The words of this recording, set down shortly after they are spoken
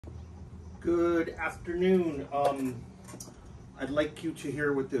Good afternoon. I'd like you to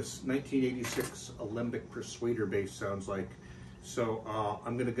hear what this 1986 Alembic Persuader bass sounds like. So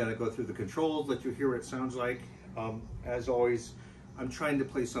I'm gonna go through the controls, let you hear what it sounds like. As always, I'm trying to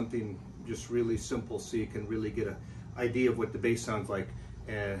play something just really simple so you can really get an idea of what the bass sounds like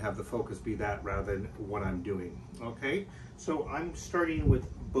and have the focus be that rather than what I'm doing. Okay, so I'm starting with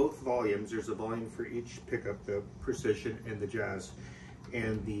both volumes. There's a volume for each pickup, the precision and the jazz,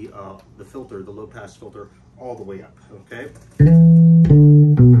 and the filter, the low pass filter, all the way up. Okay.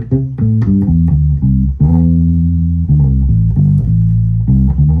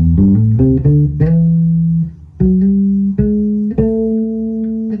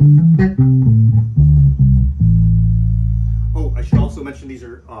 Oh, I should also mention these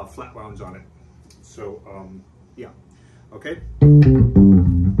are flat wounds on it. So yeah. Okay.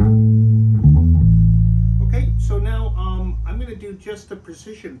 Okay, so now I'm going to do just a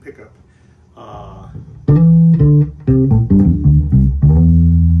precision pickup.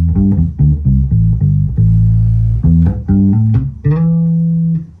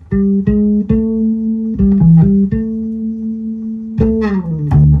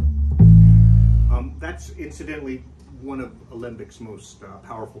 That's incidentally one of Alembic's most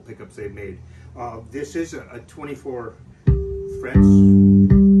powerful pickups they've made. This is a 24 frets.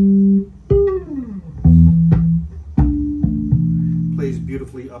 Plays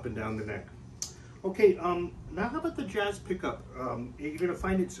beautifully up and down the neck. Okay, now how about the jazz pickup? You're going to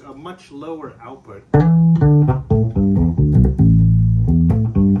find it's a much lower output.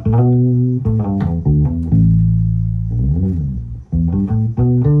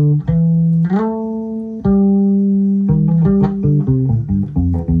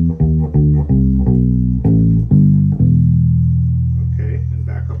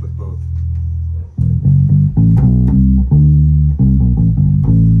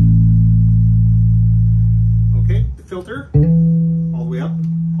 Filter, all the way up,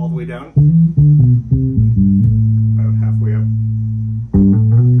 all the way down, about halfway up,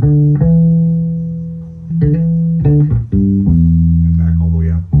 and back all the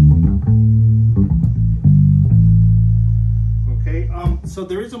way up. Okay, so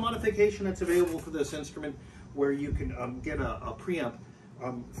there is a modification that's available for this instrument where you can get a preamp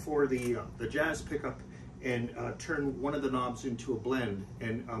for the jazz pickup and turn one of the knobs into a blend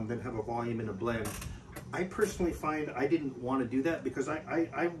and then have a volume in a blend. I personally find I didn't want to do that because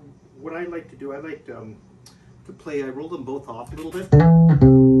what I like to do, I like to play, I roll them both off a little bit. And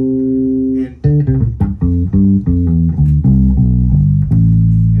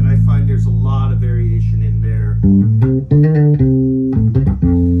I find there's a lot of variation in there.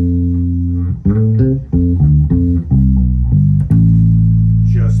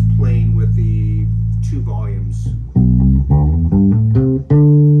 Just playing with the two volumes.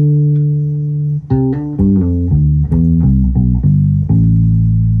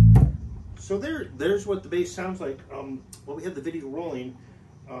 So there's what the bass sounds like. While we had the video rolling,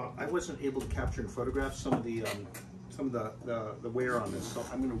 I wasn't able to capture and photograph some of the wear on this. So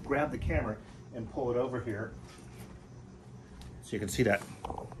I'm going to grab the camera and pull it over here so you can see that.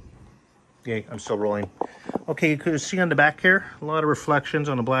 Okay, I'm still rolling. Okay, you can see on the back here a lot of reflections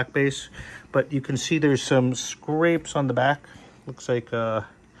on the black bass, but you can see there's some scrapes on the back. Looks like a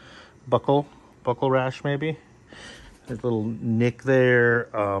buckle rash maybe. There's a little nick there.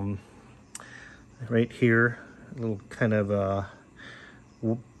 Right here, a little kind of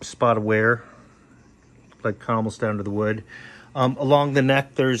spot of wear, like almost down to the wood. Along the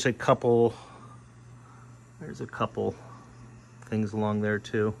neck, there's a couple things along there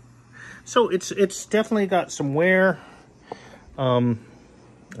too. So it's definitely got some wear. I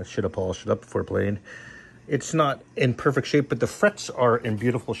should have polished it up before playing. It's not in perfect shape, but the frets are in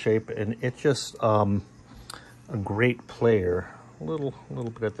beautiful shape, and it's just a great player. A little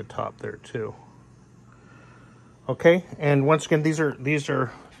bit at the top there too. Okay, and once again, these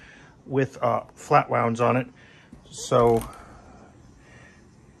are with flat wounds on it, so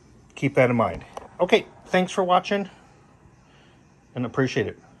keep that in mind. Okay, thanks for watching, and appreciate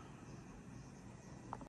it.